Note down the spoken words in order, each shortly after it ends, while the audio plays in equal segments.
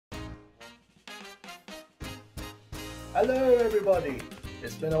Hello everybody!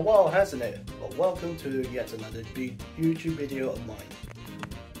 It's been a while, hasn't it? But welcome to yet another YouTube video of mine.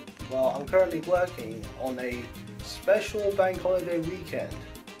 Well, I'm currently working on a special bank holiday weekend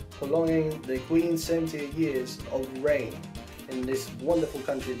prolonging the Queen's 70 years of reign in this wonderful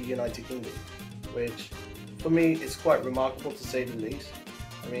country, the United Kingdom, which for me is quite remarkable to say the least.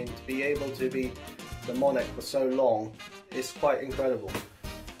 I mean, to be able to be the monarch for so long is quite incredible.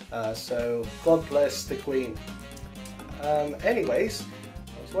 So God bless the Queen. Anyways,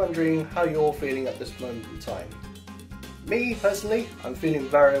 I was wondering how you're all feeling at this moment in time. Me personally, I'm feeling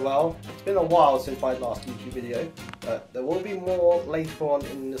very well. It's been a while since my last YouTube video, but there will be more later on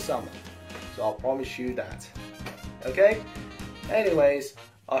in the summer, so I'll promise you that. Okay? Anyways,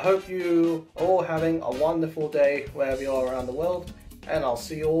 I hope you are all having a wonderful day wherever you are around the world, and I'll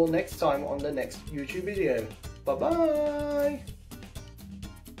see you all next time on the next YouTube video. Bye bye!